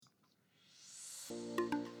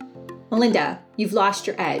Melinda, you've lost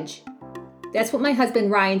your edge. That's what my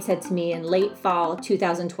husband Ryan said to me in late fall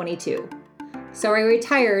 2022. So I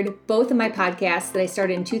retired both of my podcasts that I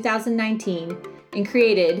started in 2019 and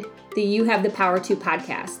created the You Have the Power To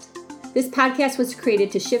podcast. This podcast was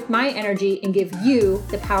created to shift my energy and give you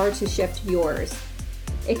the power to shift yours.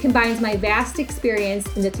 It combines my vast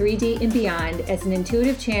experience in the 3D and beyond as an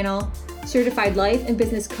intuitive channel, certified life and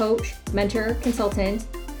business coach, mentor, consultant,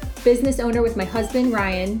 business owner with my husband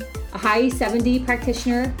Ryan, a high 70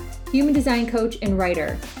 practitioner, human design coach, and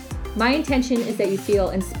writer. My intention is that you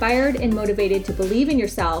feel inspired and motivated to believe in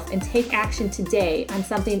yourself and take action today on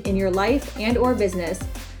something in your life and or business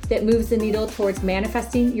that moves the needle towards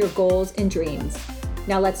manifesting your goals and dreams.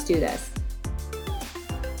 Now let's do this.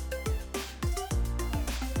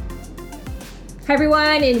 Hi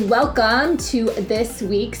everyone, and welcome to this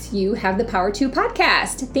week's You Have the Power To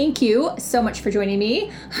podcast. Thank you so much for joining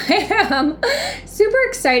me. I am super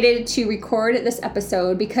excited to record this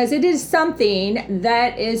episode because it is something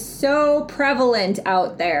that is so prevalent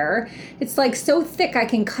out there. It's like so thick I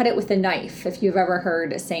can cut it with a knife, if you've ever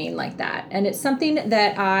heard a saying like that. And it's something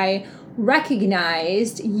that I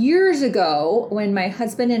recognized years ago when my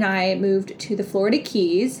husband and I moved to the Florida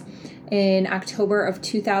Keys in October of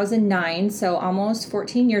 2009, so almost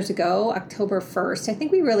 14 years ago, October 1st. I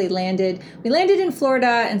think we landed in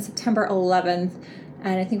Florida on September 11th,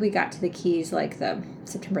 and I think we got to the Keys like the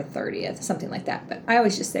September 30th, something like that. But I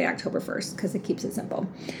always just say October 1st because it keeps it simple.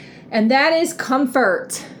 And that is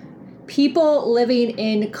comfort. People living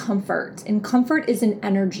in comfort. And comfort is an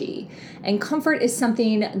energy. And comfort is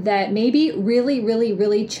something that may be really, really,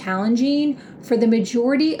 really challenging for the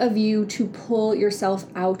majority of you to pull yourself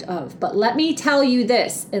out of. But let me tell you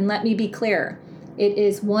this, and let me be clear. It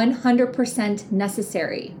is 100%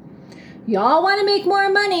 necessary. Y'all want to make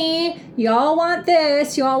more money. Y'all want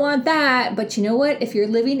this. Y'all want that. But you know what? If you're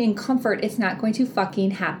living in comfort, it's not going to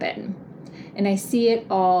fucking happen. And I see it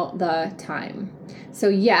all the time. So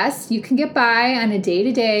yes, you can get by on a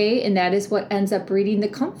day-to-day, and that is what ends up breeding the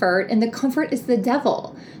comfort. And the comfort is the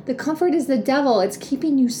devil. The comfort is the devil. It's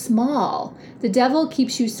keeping you small. The devil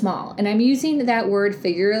keeps you small. And I'm using that word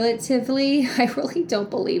figuratively. I really don't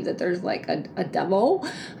believe that there's like a devil.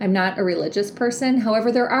 I'm not a religious person.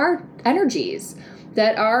 However, there are energies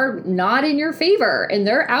that are not in your favor, and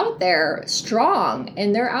they're out there strong,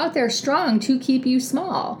 to keep you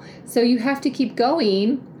small. So you have to keep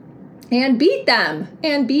going and beat them.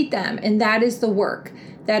 And that is the work.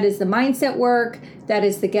 That is the mindset work. That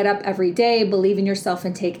is the get up every day, believe in yourself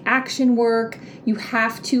and take action work. You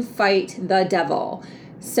have to fight the devil.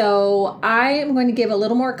 So I am going to give a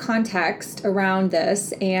little more context around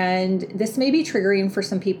this, and this may be triggering for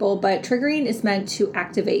some people, but triggering is meant to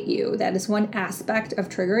activate you. That is one aspect of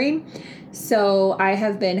triggering. So I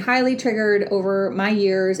have been highly triggered over my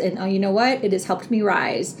years, and you know what? It has helped me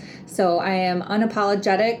rise. So I am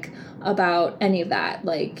unapologetic about any of that.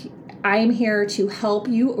 Like, I am here to help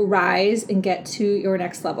you rise and get to your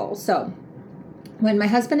next level. So when my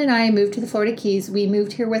husband and I moved to the Florida Keys, we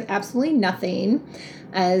moved here with absolutely nothing.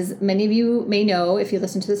 As many of you may know, if you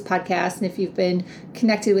listen to this podcast and if you've been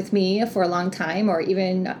connected with me for a long time, or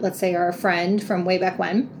even, let's say, are a friend from way back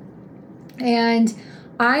when. And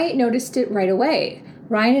I noticed it right away.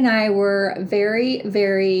 Ryan and I were very,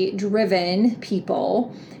 very driven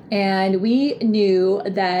people. And we knew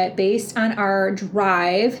that based on our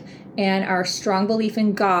drive and our strong belief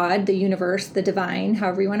in God, the universe, the divine,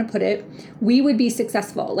 however you want to put it, we would be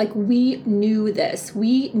successful. Like, we knew this.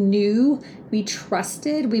 We knew, we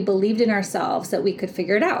trusted, we believed in ourselves that we could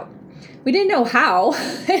figure it out. We didn't know how,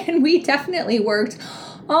 and we definitely worked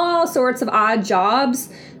all sorts of odd jobs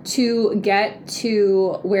to get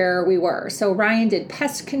to where we were. So Ryan did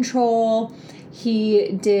pest control.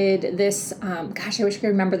 He did this, I wish I could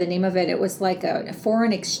remember the name of it. It was like a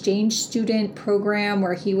foreign exchange student program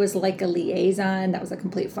where he was like a liaison. That was a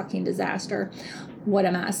complete fucking disaster. What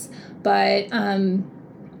a mess. But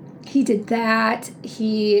he did that.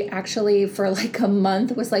 He actually, for like a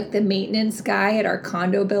month, was like the maintenance guy at our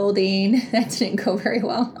condo building. That didn't go very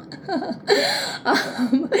well.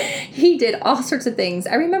 He did all sorts of things.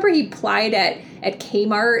 I remember he applied at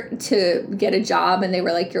Kmart to get a job, and they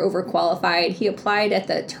were like, you're overqualified. He applied at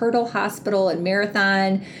the Turtle Hospital in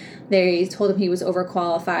Marathon. They told him he was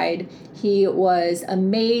overqualified. He was a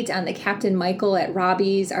mate on the Captain Michael at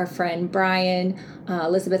Robbie's. Our friend Brian,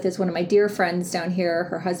 Elizabeth is one of my dear friends down here.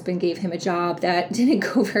 Her husband gave him a job that didn't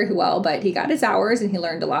go very well, but he got his hours and he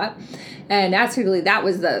learned a lot. And that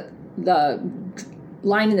was the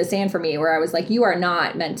line in the sand for me where I was like, you are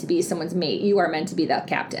not meant to be someone's mate. You are meant to be the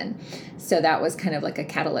captain. So that was kind of like a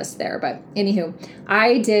catalyst there. But anywho,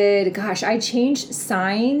 I changed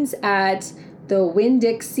signs at the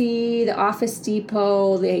Winn-Dixie, the Office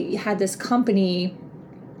Depot. They had this company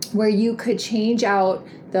where you could change out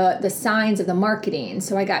the signs of the marketing.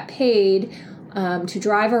 So I got paid to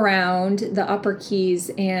drive around the upper keys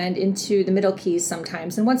and into the middle keys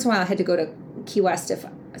sometimes. And once in a while I had to go to Key West if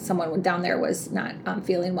someone down there was not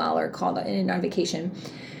feeling well or called in on vacation.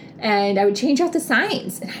 And I would change out the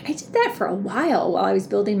signs. And I did that for a while I was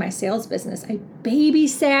building my sales business. I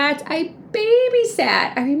babysat.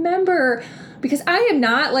 I remember, because I am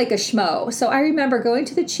not like a schmo. So I remember going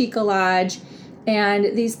to the Chica Lodge,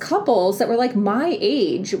 and these couples that were like my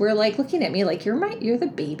age were like looking at me like, you're the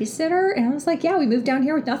babysitter? And I was like, yeah, we moved down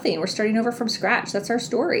here with nothing. We're starting over from scratch. That's our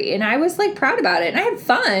story. And I was like proud about it. And I had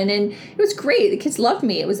fun, and it was great. The kids loved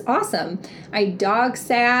me. It was awesome. I dog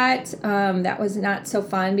sat. That was not so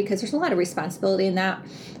fun because there's a lot of responsibility in that.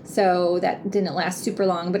 So that didn't last super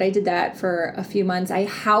long, but I did that for a few months. I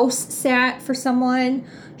house sat for someone.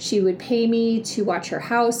 She would pay me to watch her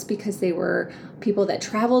house because they were people that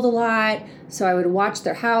traveled a lot. So I would watch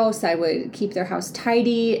their house. I would keep their house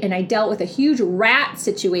tidy. And I dealt with a huge rat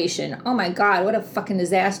situation. Oh my God, what a fucking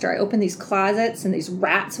disaster. I opened these closets and these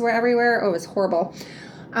rats were everywhere. Oh, it was horrible.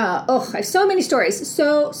 I have so many stories.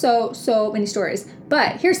 So many stories.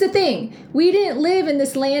 But here's the thing. We didn't live in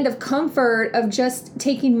this land of comfort of just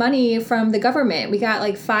taking money from the government. We got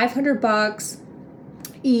like $500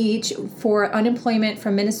 each for unemployment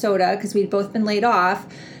from Minnesota because we'd both been laid off.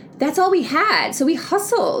 That's all we had. So we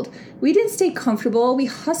hustled. We didn't stay comfortable. We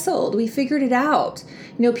hustled. We figured it out.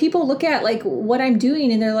 You know, people look at like what I'm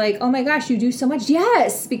doing and they're like, oh my gosh, you do so much.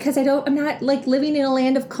 Yes, because I'm not like living in a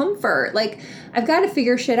land of comfort. Like I've got to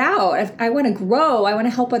figure shit out. I want to grow. I want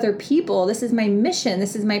to help other people. This is my mission.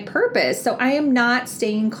 This is my purpose. So I am not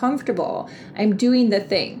staying comfortable. I'm doing the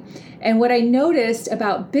thing. And what I noticed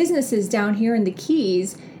about businesses down here in the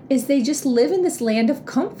Keys is they just live in this land of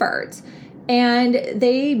comfort. And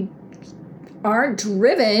they aren't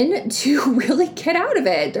driven to really get out of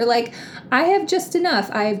it. They're like, I have just enough.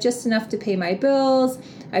 I have just enough to pay my bills.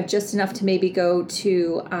 I have just enough to maybe go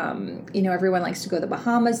to, everyone likes to go to the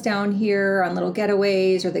Bahamas down here on little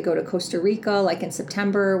getaways, or they go to Costa Rica like in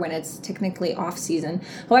September when it's technically off season.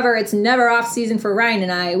 However, it's never off season for Ryan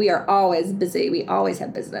and I. We are always busy. We always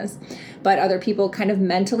have business. But other people kind of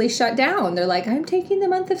mentally shut down. They're like, I'm taking the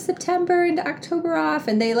month of September and October off,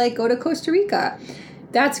 and they like go to Costa Rica.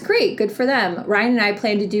 That's great. Good for them. Ryan and I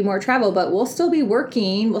plan to do more travel, but we'll still be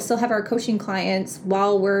working. We'll still have our coaching clients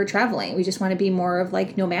while we're traveling. We just want to be more of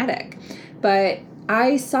like nomadic. But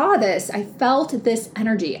I saw this. I felt this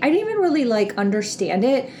energy. I didn't even really like understand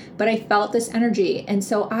it, but I felt this energy. And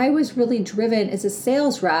so I was really driven as a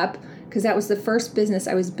sales rep, because that was the first business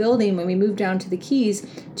I was building when we moved down to the Keys,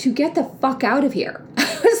 to get the fuck out of here.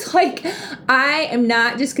 I was like, I am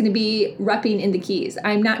not just going to be repping in the Keys.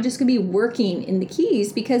 I'm not just going to be working in the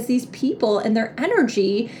Keys, because these people and their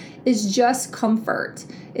energy is just comfort.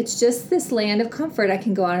 It's just this land of comfort. I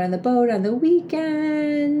can go out on the boat on the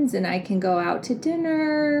weekends, and I can go out to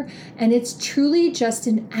dinner, and it's truly just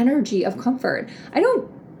an energy of comfort. I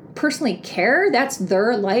don't personally care. That's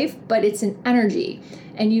their life, but it's an energy.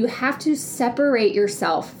 And you have to separate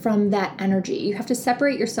yourself from that energy. You have to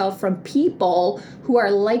separate yourself from people who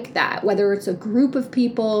are like that, whether it's a group of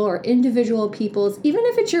people or individual peoples, even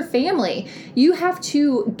if it's your family. You have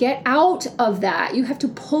to get out of that. You have to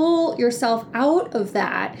pull yourself out of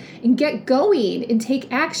that and get going and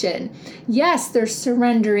take action. Yes, there's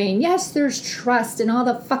surrendering. Yes, there's trust and all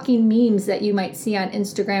the fucking memes that you might see on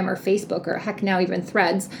Instagram or Facebook, or heck, now even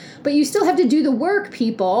Threads. But you still have to do the work,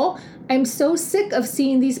 people. I'm so sick of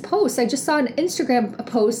seeing these posts. I just saw an Instagram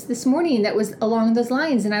post this morning that was along those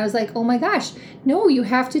lines, and I was like, oh my gosh, no, you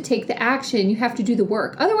have to take the action. You have to do the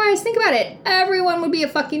work. Otherwise, think about it. Everyone would be a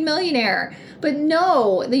fucking millionaire. But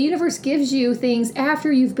no, the universe gives you things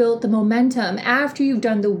after you've built the momentum, after you've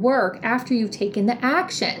done the work, after you've taken the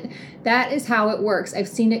action. That is how it works. I've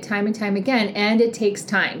seen it time and time again, and it takes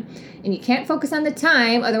time. And you can't focus on the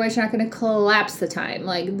time, otherwise you're not going to collapse the time.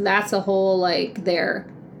 Like, that's a whole, like,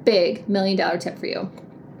 big $1 million tip for you.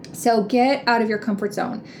 So get out of your comfort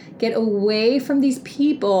zone. Get away from these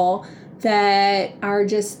people that are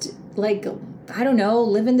just like, I don't know,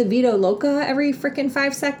 living the Vita Loca every freaking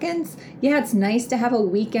 5 seconds. Yeah, it's nice to have a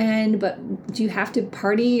weekend, but do you have to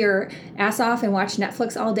party your ass off and watch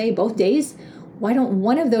Netflix all day, both days? Why don't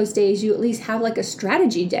one of those days you at least have like a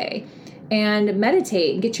strategy day? and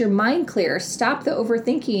meditate and get your mind clear. Stop the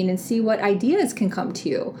overthinking and see what ideas can come to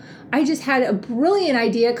you. I just had a brilliant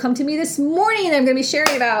idea come to me this morning that I'm going to be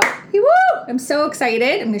sharing about. Woo! I'm so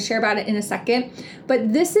excited. I'm going to share about it in a second.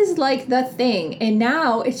 But this is like the thing. And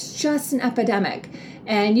now it's just an epidemic.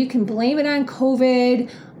 And you can blame it on COVID.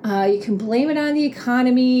 You can blame it on the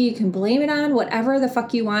economy. You can blame it on whatever the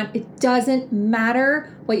fuck you want. It doesn't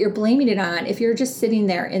matter what you're blaming it on if you're just sitting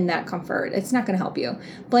there in that comfort. It's not going to help you.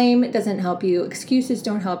 Blame doesn't help you. Excuses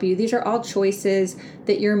don't help you. These are all choices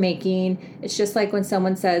that you're making. It's just like when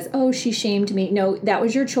someone says, oh, she shamed me. No, that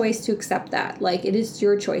was your choice to accept that. Like, it is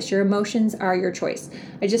your choice. Your emotions are your choice.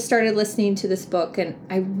 I just started listening to this book, and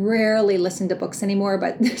I rarely listen to books anymore,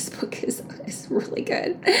 but this book is really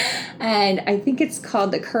good. And I think it's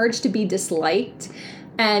called The Courage to Be Disliked.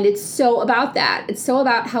 And it's so about that. It's so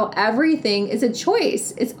about how everything is a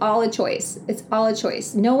choice. It's all a choice. It's all a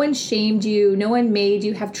choice. No one shamed you. No one made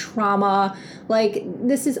you have trauma. Like,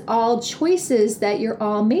 this is all choices that you're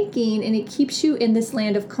all making, and it keeps you in this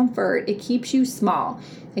land of comfort. It keeps you small.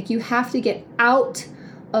 Like, you have to get out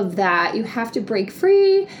of that. You have to break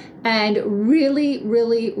free and really,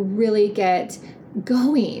 really, really get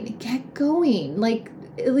going. Get going. Like,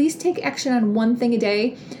 at least take action on one thing a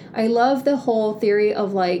day. I love the whole theory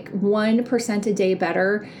of like 1% a day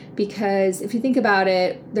better, because if you think about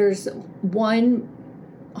it, there's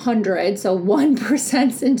 100, so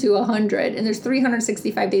 1% into 100, and there's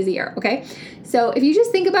 365 days a year, okay? So if you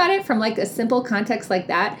just think about it from like a simple context like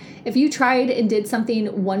that, if you tried and did something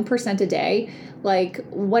 1% a day, like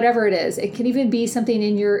whatever it is, it can even be something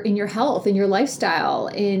in your health, in your lifestyle,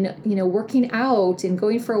 in, you know, working out and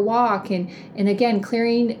going for a walk, and again,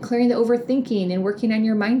 clearing the overthinking and working on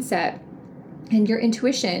your mindset and your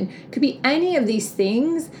intuition. Could be any of these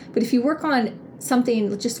things, but if you work on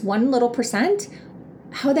something just one little percent,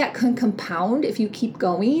 how that can compound if you keep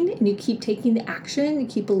going and you keep taking the action, you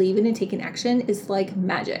keep believing and taking action, is like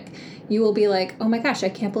magic. You will be like, oh my gosh, I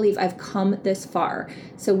can't believe I've come this far.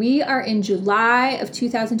 So we are in July of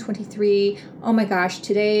 2023. Oh my gosh,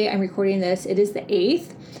 today I'm recording this. It is the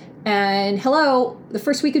 8th. And hello, the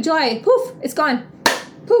first week of July. Poof, it's gone.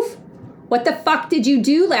 Poof. What the fuck did you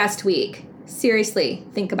do last week? Seriously,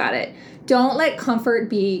 think about it. Don't let comfort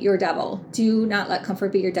be your devil. Do not let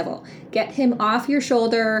comfort be your devil. Get him off your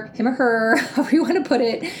shoulder, him or her, however you want to put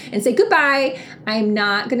it, and say, goodbye. I'm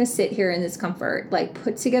not going to sit here in this comfort. Like,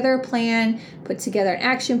 put together a plan, put together an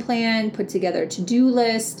action plan, put together a to-do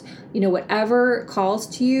list, you know, whatever calls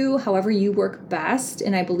to you, however you work best.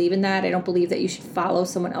 And I believe in that. I don't believe that you should follow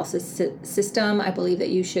someone else's system. I believe that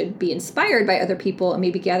you should be inspired by other people and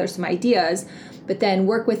maybe gather some ideas, but then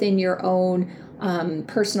work within your own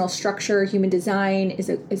personal structure. Human design is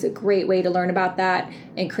a great way to learn about that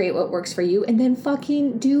and create what works for you. And then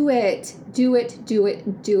fucking do it,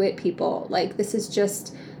 people. Like, this is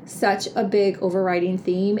just such a big overriding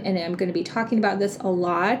theme, and I'm going to be talking about this a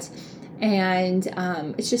lot. And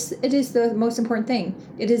it is the most important thing.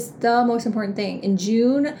 It is the most important thing. In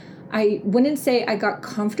June, I wouldn't say I got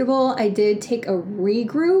comfortable. I did take a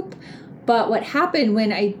regroup. But what happened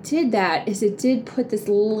when I did that is it did put this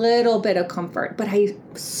little bit of comfort. But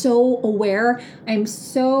I'm so aware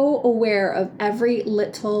of every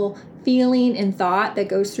little feeling and thought that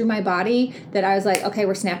goes through my body that I was like, okay,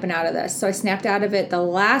 we're snapping out of this. So I snapped out of it the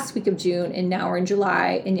last week of June, and now we're in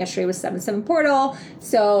July, and yesterday was 7/7 portal.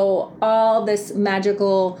 So all this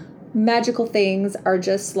magical things are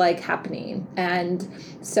just like happening. And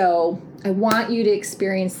so I want you to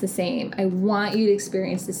experience the same.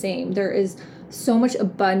 There is so much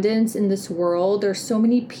abundance in this world. There's so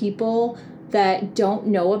many people that don't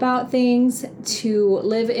know about things. To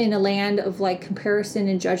live in a land of like comparison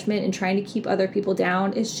and judgment and trying to keep other people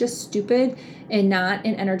down is just stupid and not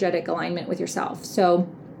in energetic alignment with yourself. So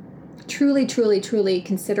truly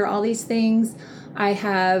consider all these things. I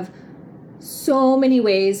have so many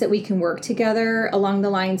ways that we can work together along the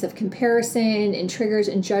lines of comparison and triggers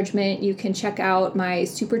and judgment. You can check out my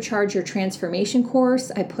Supercharge Your Transformation course.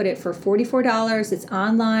 I put it for $44. It's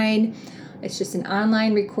online. It's just an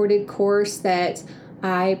online recorded course that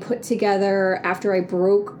I put together after I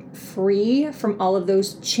broke free from all of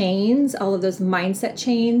those chains, all of those mindset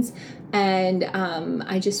chains. And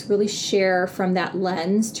I just really share from that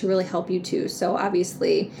lens to really help you too. So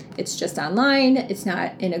obviously it's just online. It's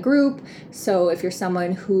not in a group. So if you're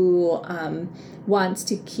someone who wants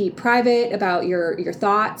to keep private about your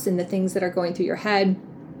thoughts and the things that are going through your head,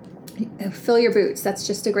 Fill Your Boots. That's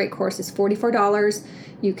just a great course. It's $44.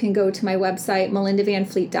 You can go to my website,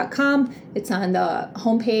 melindavanfleet.com. It's on the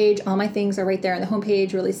homepage. All my things are right there on the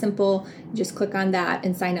homepage, really simple. You just click on that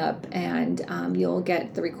and sign up, and you'll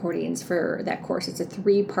get the recordings for that course. It's a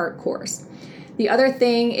 3-part course. The other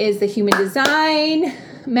thing is the Human Design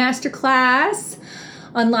Masterclass.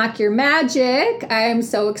 Unlock Your Magic. I am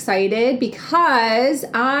so excited because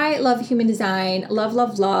I love human design. Love,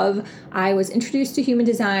 love, love. I was introduced to human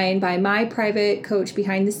design by my private coach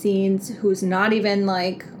behind the scenes, who's not even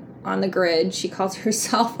like on the grid. She calls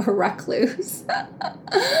herself a recluse.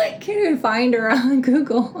 I can't even find her on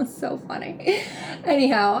Google. It's so funny.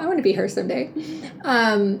 Anyhow, I want to be her someday.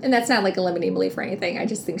 And that's not like a limiting belief or anything. I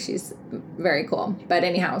just think she's very cool. But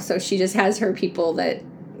anyhow, so she just has her people that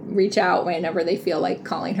reach out whenever they feel like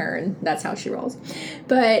calling her, and that's how she rolls.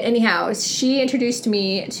 But anyhow, she introduced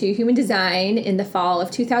me to human design in the fall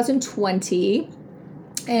of 2020,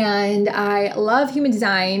 and I love human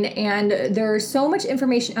design, and there's so much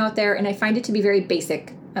information out there, and I find it to be very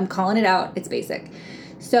basic. I'm calling it out. It's basic.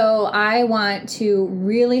 So I want to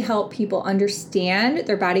really help people understand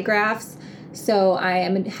their body graphs. So I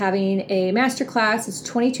am having a masterclass. It's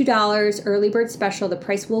 $22, early bird special. The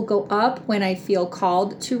price will go up when I feel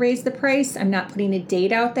called to raise the price. I'm not putting a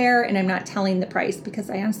date out there, and I'm not telling the price because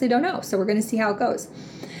I honestly don't know. So we're going to see how it goes.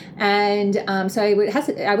 And so I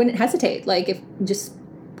wouldn't hesitate. Like, if just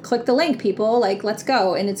click the link, people. Like, let's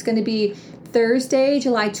go. And it's going to be Thursday,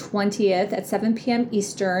 July 20th at 7 p.m.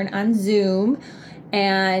 Eastern on Zoom.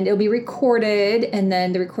 And it'll be recorded, and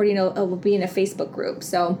then the recording will be in a Facebook group.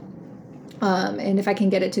 So and if I can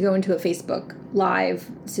get it to go into a Facebook Live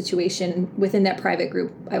situation within that private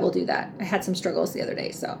group, I will do that. I had some struggles the other day,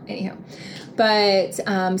 so anyhow. But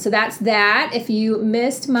so that's that. If you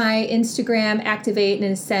missed my Instagram Activate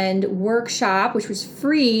and Ascend workshop, which was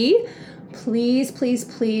free, please, please,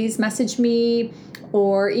 please message me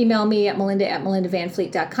or email me at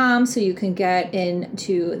melinda@melindavanfleet.com so you can get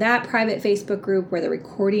into that private Facebook group where the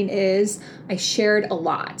recording is. I shared a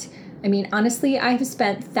lot. I mean, honestly, I have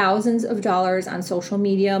spent thousands of dollars on social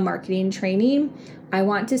media marketing training. I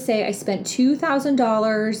want to say I spent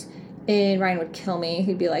 $2,000 in, Ryan would kill me.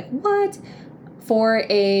 He'd be like, what? For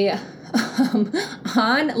a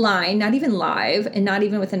online, not even live, and not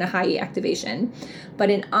even within a high activation, but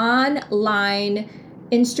an online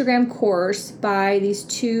Instagram course by these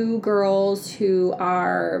 2 girls who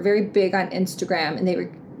are very big on Instagram, and they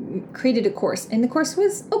created a course, and the course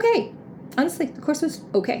was okay. Honestly, the course was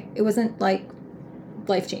okay. It wasn't like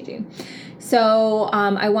life-changing. So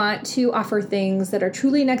I want to offer things that are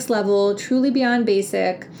truly next level, truly beyond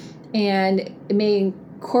basic, and it may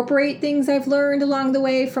incorporate things I've learned along the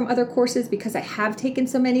way from other courses because I have taken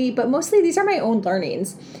so many, but mostly these are my own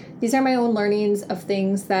learnings. These are my own learnings of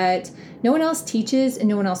things that no one else teaches and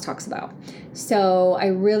no one else talks about. So I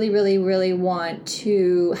really, really, really want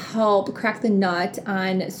to help crack the nut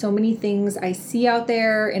on so many things I see out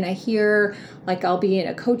there and I hear. Like, I'll be in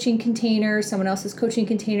a coaching container, someone else's coaching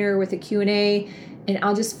container with a Q&A, and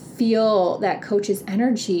I'll just feel that coach's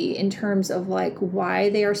energy in terms of like why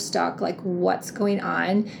they are stuck, like what's going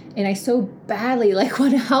on. And I so badly like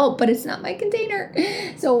want to help, but it's not my container.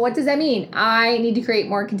 So what does that mean? I need to create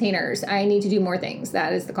more containers. I need to do more things.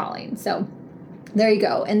 That is the calling. So there you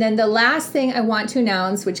go. And then the last thing I want to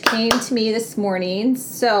announce, which came to me this morning.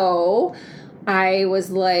 So I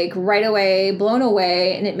was like right away blown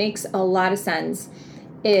away, and it makes a lot of sense,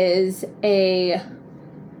 is a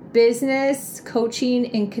business coaching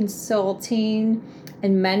and consulting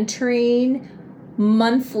and mentoring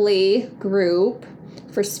monthly group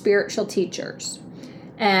for spiritual teachers.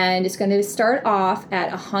 And it's going to start off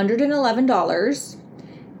at $111.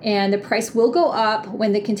 And the price will go up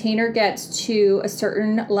when the container gets to a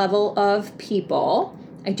certain level of people.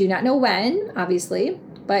 I do not know when, obviously,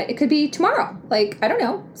 but it could be tomorrow. Like, I don't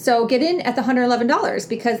know. So get in at the $111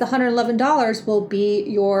 because the $111 will be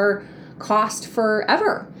your cost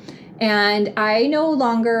forever. And I no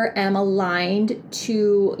longer am aligned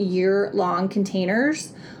to year-long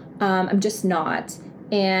containers. I'm just not.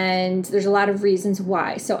 And there's a lot of reasons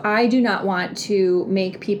why. So I do not want to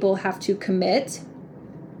make people have to commit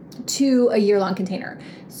to a year-long container.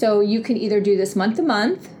 So you can either do this month to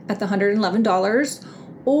month at the $111,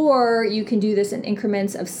 or you can do this in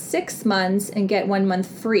increments of 6 months and get 1 month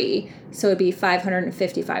free. So it'd be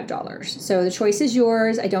 $555. So the choice is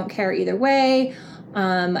yours. I don't care either way.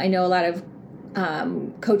 I know a lot of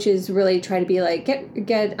coaches really try to be like,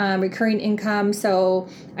 get recurring income. So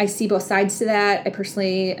I see both sides to that. I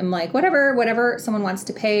personally am like, whatever someone wants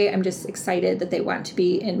to pay. I'm just excited that they want to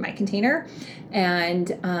be in my container. And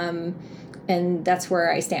And that's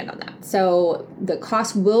where I stand on that. So the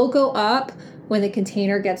cost will go up when the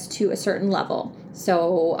container gets to a certain level.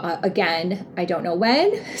 So again, I don't know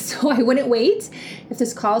when, so I wouldn't wait if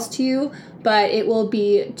this calls to you, but it will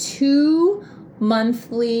be 2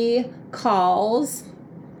 monthly calls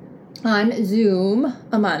on Zoom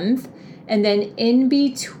a month, and then in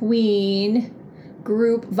between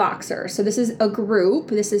group Voxer. So this is a group.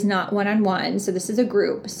 This is not one-on-one. So this is a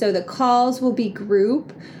group. So the calls will be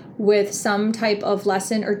group with some type of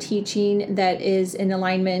lesson or teaching that is in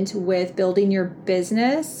alignment with building your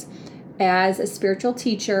business as a spiritual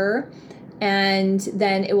teacher. And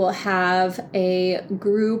then it will have a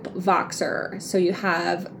group Voxer. So you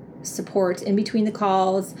have support in between the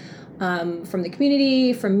calls from the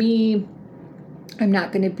community, from me. I'm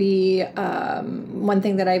not going to be, one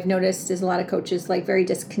thing that I've noticed is a lot of coaches like very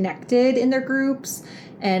disconnected in their groups.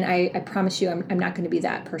 And I promise you, I'm not going to be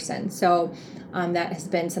that person. So that has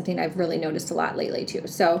been something I've really noticed a lot lately too.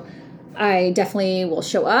 So I definitely will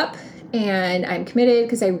show up, and I'm committed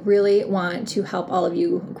because I really want to help all of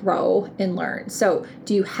you grow and learn. So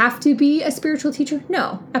do you have to be a spiritual teacher?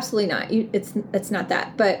 No, absolutely not. It's not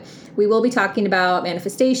that. But we will be talking about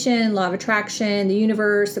manifestation, law of attraction, the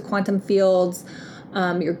universe, the quantum fields,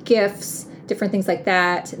 your gifts, different things like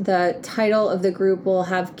that. The title of the group will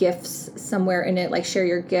have gifts somewhere in it, like share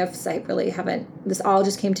your gifts. I really haven't, this all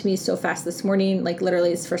just came to me so fast this morning, like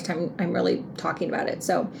literally it's the first time I'm really talking about it.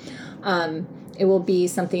 So it will be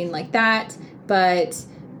something like that. But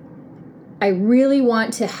I really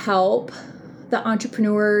want to help the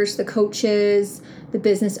entrepreneurs, the coaches, the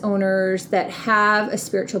business owners that have a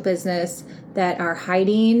spiritual business that are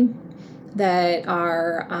hiding, that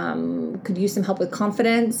are could use some help with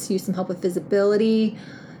confidence, use some help with visibility,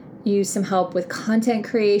 use some help with content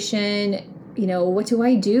creation. You know, what do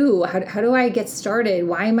I do? How do I get started?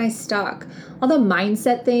 Why am I stuck? All the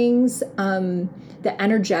mindset things, the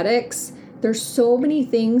energetics. There's so many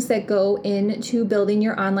things that go into building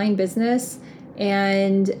your online business.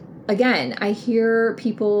 And again, I hear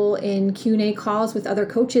people in Q&A calls with other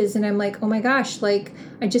coaches, and I'm like, oh my gosh, like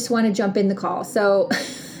I just want to jump in the call. So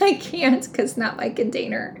I can't because it's not my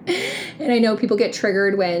container. And I know people get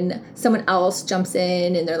triggered when someone else jumps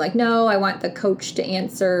in and they're like, no, I want the coach to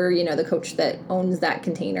answer, you know, the coach that owns that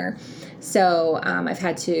container. So I've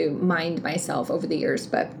had to mind myself over the years,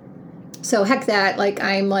 but so heck that, like,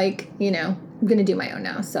 I'm like, you know, I'm going to do my own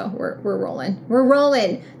now. So we're rolling. We're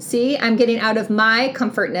rolling. See, I'm getting out of my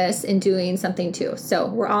comfortness and doing something too. So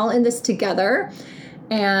we're all in this together.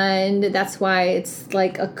 And that's why it's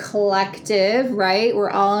like a collective, right?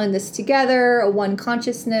 We're all in this together, a one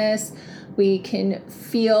consciousness. We can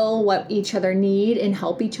feel what each other need and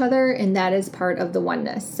help each other. And that is part of the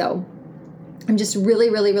oneness. So I'm just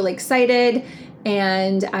really, really, really excited.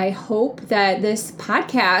 And I hope that this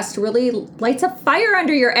podcast really lights a fire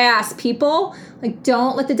under your ass, people. Like,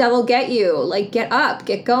 don't let the devil get you. Like, get up,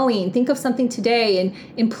 get going, think of something today.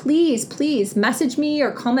 And please message me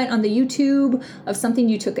or comment on the YouTube of something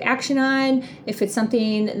you took action on. If it's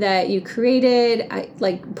something that you created,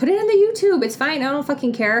 put it in the YouTube. It's fine. I don't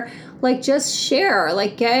fucking care. Like, just share,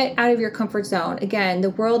 like, get out of your comfort zone. Again, the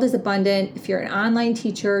world is abundant. If you're an online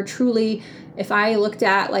teacher, truly, if I looked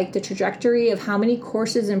at like the trajectory of how many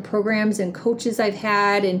courses and programs and coaches I've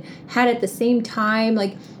had at the same time,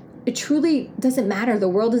 like, it truly doesn't matter. The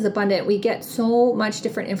world is abundant. We get so much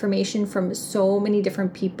different information from so many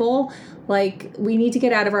different people. Like, we need to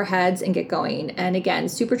get out of our heads and get going. And again,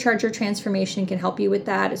 Supercharger Transformation can help you with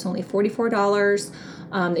that. It's only $44.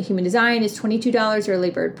 The Human Design is $22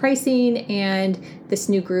 early bird pricing. And this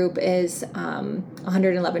new group is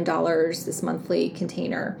 $111, this monthly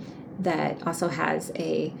container that also has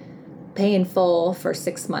a pay in full for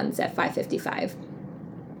 6 months at $555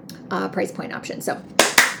 price point option. So,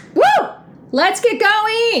 woo! Let's get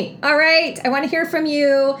going. All right. I want to hear from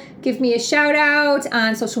you. Give me a shout out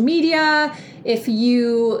on social media. If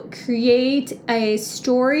you create a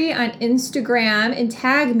story on Instagram and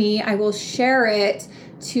tag me, I will share it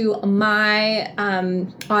to my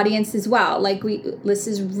audience as well. Like, this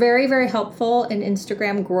is very, very helpful in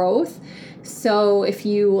Instagram growth. So if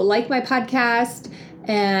you like my podcast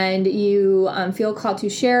and you feel called to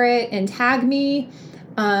share it and tag me,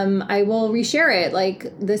 I will reshare it.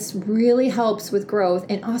 Like, this really helps with growth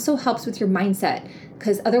and also helps with your mindset.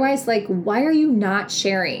 Because otherwise, like, why are you not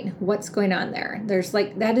sharing what's going on there? There's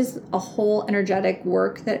like, that is a whole energetic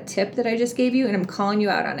work, that tip that I just gave you, and I'm calling you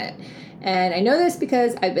out on it. And I know this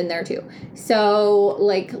because I've been there too. So,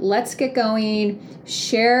 like, let's get going.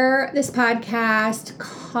 Share this podcast,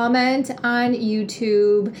 comment on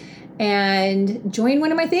YouTube, and join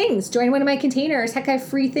one of my things. Join one of my containers. Heck, I have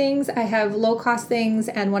free things. I have low-cost things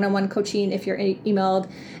and one-on-one coaching if you're emailed.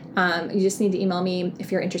 You just need to email me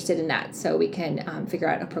if you're interested in that so we can figure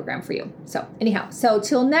out a program for you. So anyhow,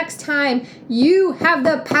 till next time, you have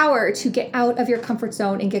the power to get out of your comfort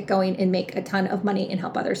zone and get going and make a ton of money and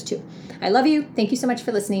help others too. I love you. Thank you so much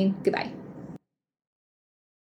for listening. Goodbye.